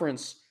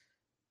conference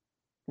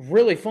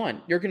really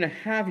fun. You're going to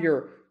have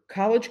your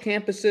college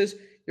campuses,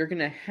 you're going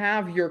to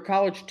have your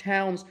college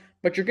towns,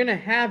 but you're going to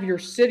have your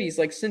cities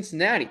like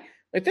Cincinnati.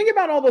 Like, think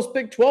about all those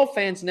Big 12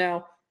 fans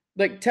now.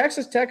 Like,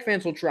 Texas Tech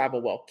fans will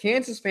travel well.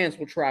 Kansas fans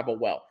will travel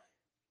well.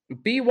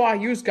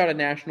 BYU's got a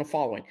national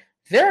following.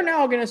 They're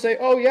now going to say,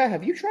 oh, yeah,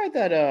 have you tried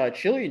that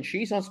chili and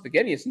cheese on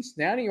spaghetti at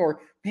Cincinnati? Or,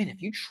 man,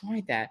 have you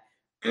tried that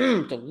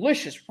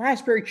delicious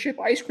raspberry chip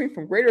ice cream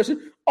from Great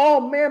Ocean?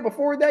 Oh, man,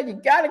 before that, you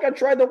got to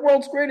try the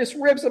world's greatest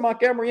ribs in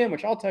Montgomery Inn,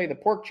 which I'll tell you, the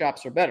pork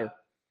chops are better.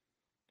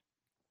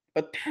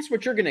 But that's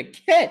what you're going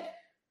to get.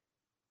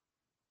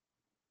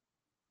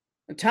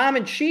 And Tom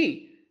and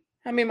Chi,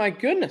 I mean, my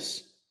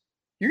goodness,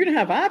 you're going to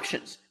have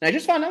options. And I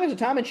just found out there's a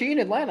Tom and Chi in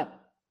Atlanta.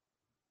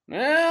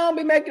 I'll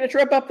be making a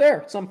trip up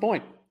there at some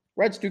point.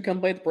 Reds do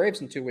come play the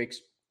Braves in 2 weeks.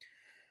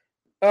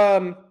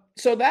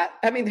 So that,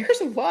 I mean,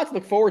 there's a lot to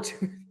look forward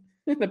to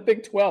in the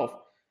Big 12.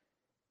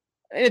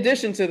 In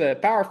addition to the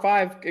Power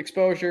 5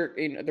 exposure,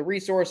 the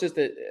resources,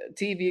 the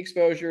TV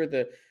exposure,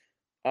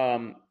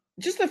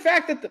 just the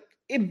fact that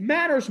it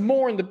matters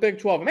more in the Big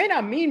 12. It may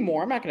not mean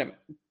more. I'm not going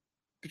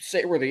to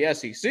say we're the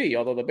SEC,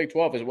 although the Big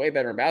 12 is way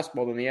better in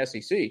basketball than the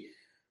SEC.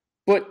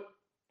 But,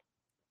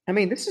 I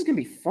mean, this is going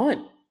to be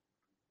fun.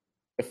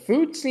 The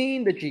food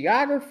scene, the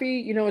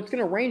geography, it's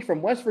going to range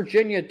from West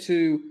Virginia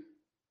to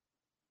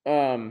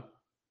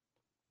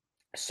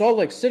Salt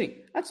Lake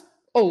City. That's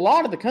a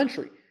lot of the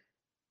country.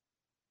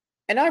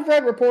 And I've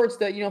read reports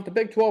that, if the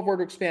Big 12 were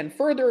to expand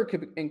further, it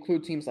could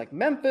include teams like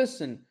Memphis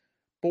and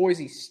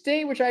Boise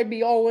State, which I'd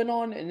be all in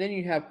on. And then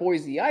you have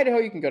Boise, Idaho.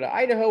 You can go to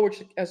Idaho,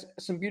 which has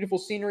some beautiful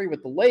scenery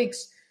with the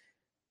lakes.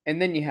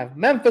 And then you have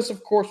Memphis,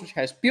 of course, which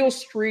has Beale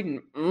Street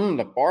and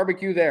the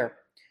barbecue there.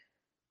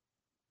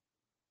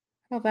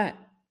 How about that?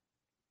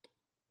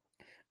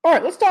 All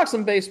right, let's talk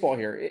some baseball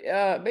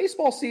here.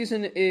 Baseball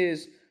season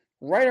is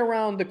right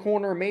around the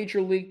corner,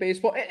 Major League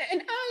Baseball.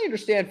 And I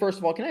understand, first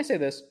of all, can I say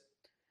this?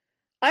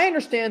 I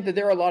understand that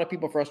there are a lot of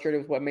people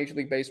frustrated with what Major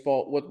League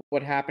Baseball,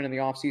 what happened in the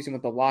offseason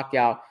with the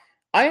lockout.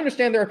 I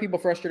understand there are people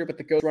frustrated with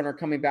the Ghost Runner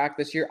coming back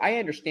this year. I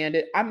understand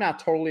it. I'm not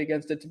totally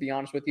against it, to be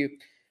honest with you.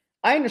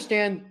 I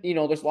understand,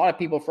 there's a lot of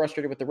people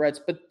frustrated with the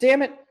Reds, but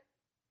damn it,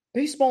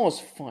 baseball is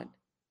fun.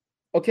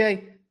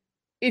 Okay?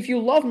 If you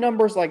love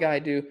numbers like I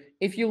do,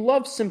 if you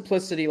love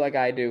simplicity like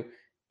I do,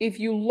 if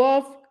you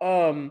love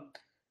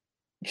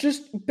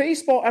just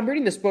baseball, I'm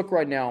reading this book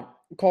right now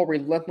called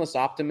Relentless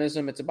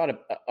Optimism. It's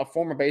about a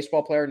former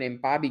baseball player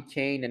named Bobby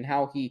Kane and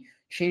how he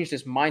changed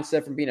his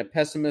mindset from being a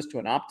pessimist to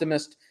an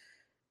optimist.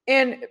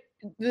 And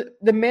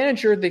the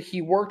manager that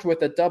he worked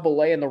with at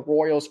Double-A in the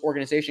Royals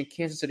organization,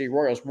 Kansas City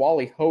Royals,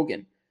 Wally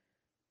Hogan,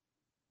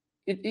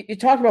 it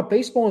talked about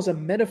baseball as a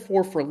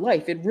metaphor for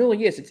life. It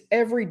really is. It's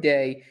every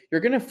day.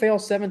 You're going to fail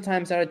 7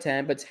 times out of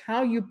 10, but it's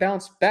how you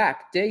bounce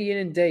back day in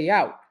and day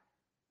out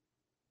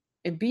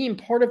and being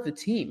part of the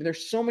team.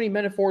 There's so many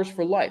metaphors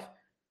for life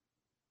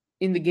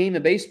in the game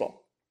of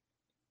baseball.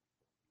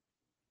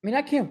 I mean,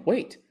 I can't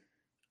wait.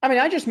 I mean,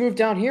 I just moved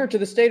down here to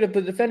the state of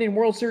the defending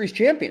World Series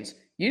champions.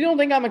 You don't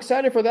think I'm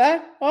excited for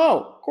that? Oh,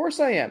 of course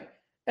I am.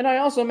 And I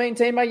also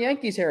maintain my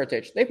Yankees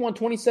heritage. They've won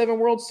 27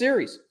 World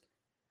Series.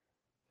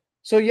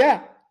 So,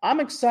 yeah, I'm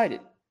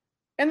excited.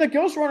 And the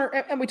Ghost Runner,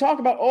 and we talk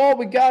about,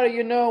 we got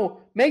to,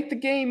 make the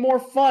game more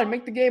fun,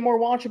 make the game more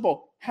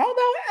watchable. How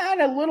about add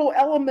a little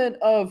element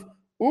of,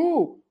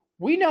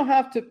 we now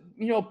have to,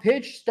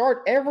 pitch,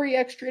 start every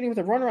extra inning with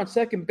a runner on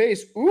second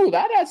base.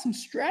 That adds some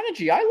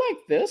strategy. I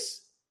like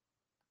this.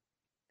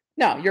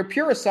 Now, your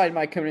purist side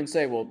might come in and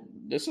say, well,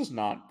 this is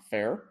not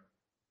fair.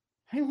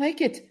 I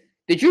like it.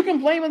 Did you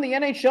complain when the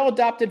NHL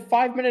adopted a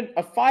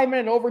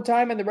 5-minute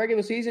overtime in the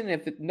regular season?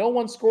 And if no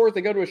one scores,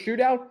 they go to a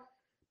shootout,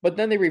 but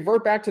then they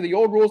revert back to the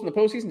old rules in the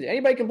postseason? Did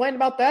anybody complain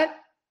about that?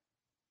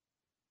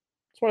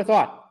 That's what I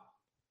thought.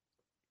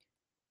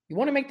 You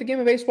want to make the game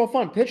of baseball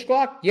fun? Pitch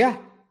clock? Yeah.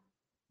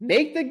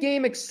 Make the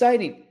game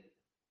exciting.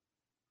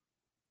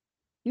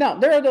 Now,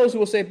 there are those who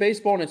will say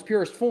baseball in its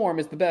purest form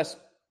is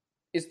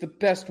the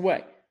best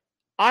way.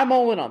 I'm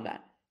all in on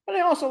that. But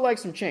I also like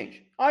some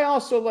change. I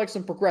also like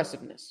some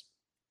progressiveness.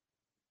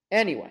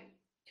 Anyway,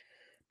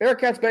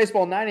 Bearcats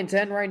baseball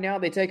 9-10 right now.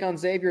 They take on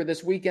Xavier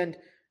this weekend.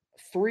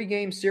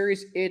 3-game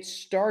series. It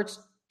starts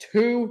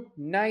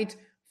tonight.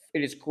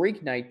 It is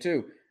Greek night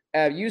too.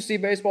 At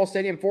UC Baseball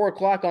Stadium, 4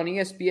 o'clock on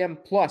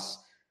ESPN Plus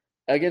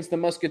against the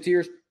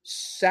Musketeers.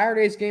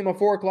 Saturday's game, a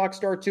 4 o'clock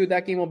start too.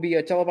 That game will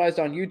be televised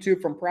on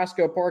YouTube from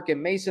Prasco Park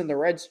in Mason. The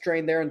Reds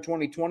trained there in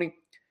 2020.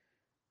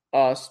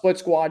 Split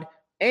squad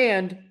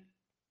and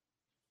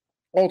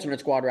alternate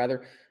squad,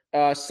 rather.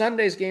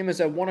 Sunday's game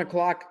is at 1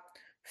 o'clock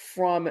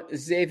from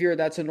Xavier.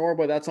 That's in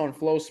Norwood. That's on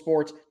Flow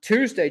Sports.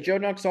 Tuesday, Joe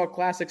Nuxall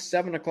Classic,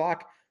 7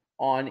 o'clock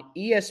on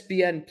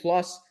ESPN+.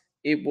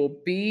 It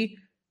will be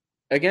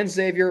against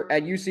Xavier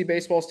at UC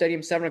Baseball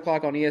Stadium, 7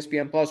 o'clock on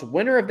ESPN+.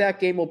 Winner of that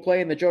game will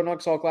play in the Joe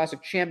Nuxall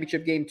Classic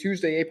Championship game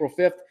Tuesday, April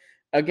 5th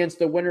against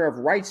the winner of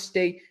Wright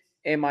State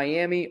and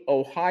Miami,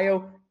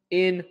 Ohio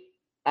in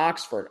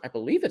Oxford. I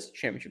believe it's a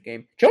championship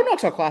game. Joe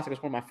Nuxall Classic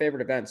was one of my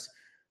favorite events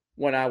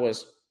when I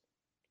was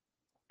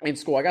in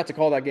school. I got to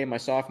call that game my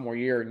sophomore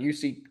year, and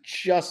UC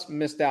just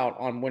missed out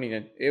on winning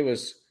it. It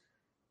was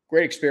a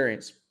great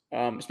experience,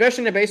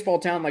 especially in a baseball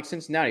town like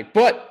Cincinnati,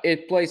 but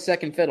it plays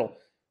second fiddle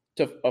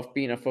of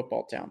being a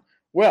football town.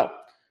 Well,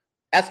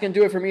 that's going to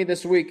do it for me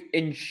this week.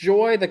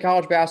 Enjoy the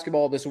college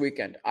basketball this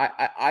weekend.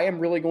 I am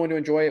really going to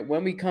enjoy it.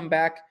 When we come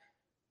back,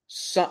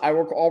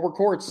 I'll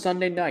record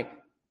Sunday night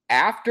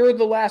after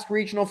the last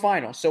regional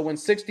final. So when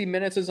 60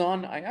 Minutes is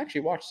on, I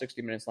actually watched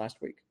 60 Minutes last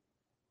week.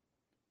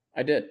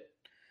 I did.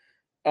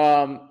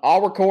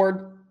 I'll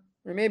record,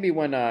 or maybe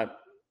I'll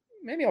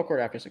record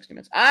after 60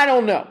 Minutes. I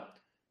don't know.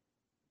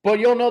 But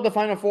you'll know the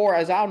Final Four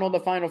as I'll know the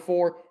Final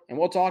Four, and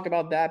we'll talk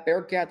about that.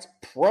 Bearcats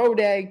Pro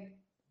Day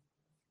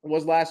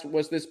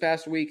was this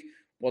past week.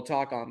 We'll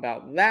talk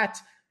about that.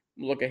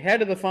 Look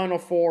ahead to the Final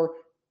Four.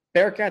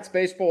 Bearcats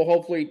baseball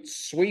hopefully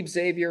sweep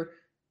Xavier,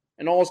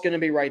 and all is going to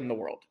be right in the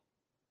world.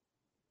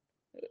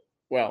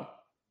 Well,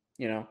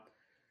 and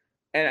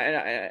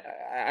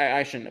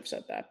I shouldn't have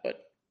said that,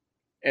 but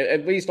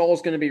at least all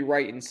is going to be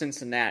right in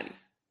Cincinnati.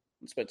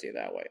 Let's put it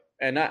that way.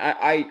 And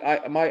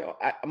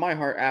my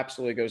heart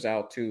absolutely goes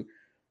out to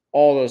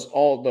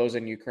all those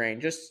in Ukraine.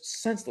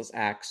 Just senseless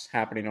acts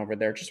happening over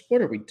there. Just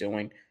what are we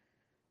doing?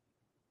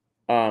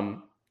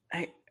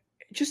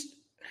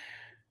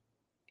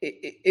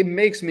 It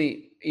makes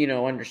me,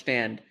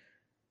 understand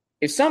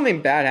if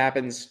something bad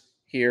happens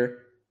here,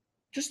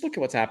 just look at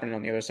what's happening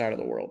on the other side of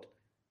the world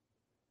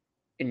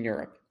in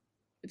Europe.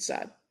 It's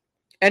sad.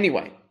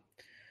 Anyway,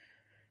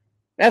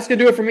 that's going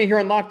to do it for me here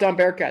on Locked On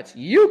Bearcats.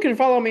 You can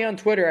follow me on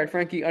Twitter at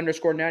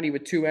Frankie_Natty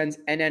with 2 N's,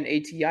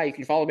 NNATI. You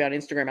can follow me on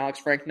Instagram,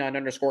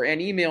 AlexFrank9_,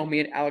 and email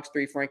me at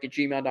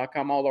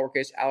alex3frank@gmail.com, all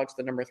lowercase Alex,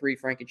 the number 3,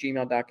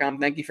 Frank@gmail.com.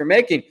 Thank you for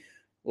making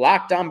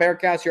Locked On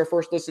Bearcats your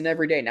first listen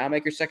every day. Now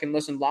make your second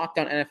listen Locked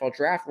On NFL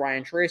Draft.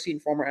 Ryan Tracy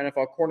and former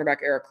NFL cornerback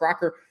Eric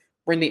Crocker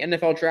bring the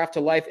NFL Draft to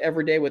life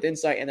every day with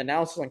insight and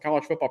analysis on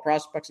college football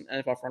prospects and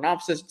NFL front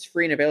offices. It's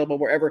free and available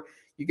wherever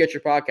you get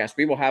your podcast.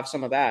 We will have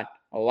some of that,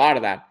 a lot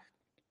of that,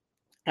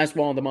 as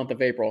well in the month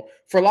of April.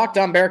 For Locked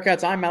On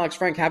Bearcats, I'm Alex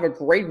Frank. Have a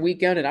great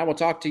weekend, and I will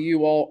talk to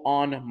you all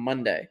on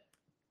Monday.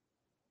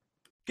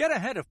 Get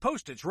ahead of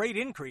postage rate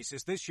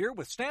increases this year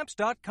with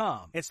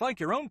Stamps.com. It's like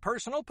your own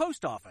personal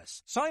post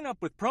office. Sign up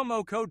with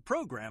promo code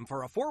PROGRAM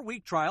for a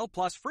 4-week trial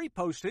plus free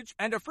postage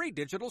and a free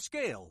digital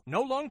scale.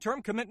 No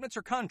long-term commitments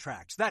or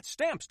contracts. That's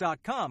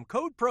Stamps.com,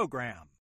 code PROGRAM.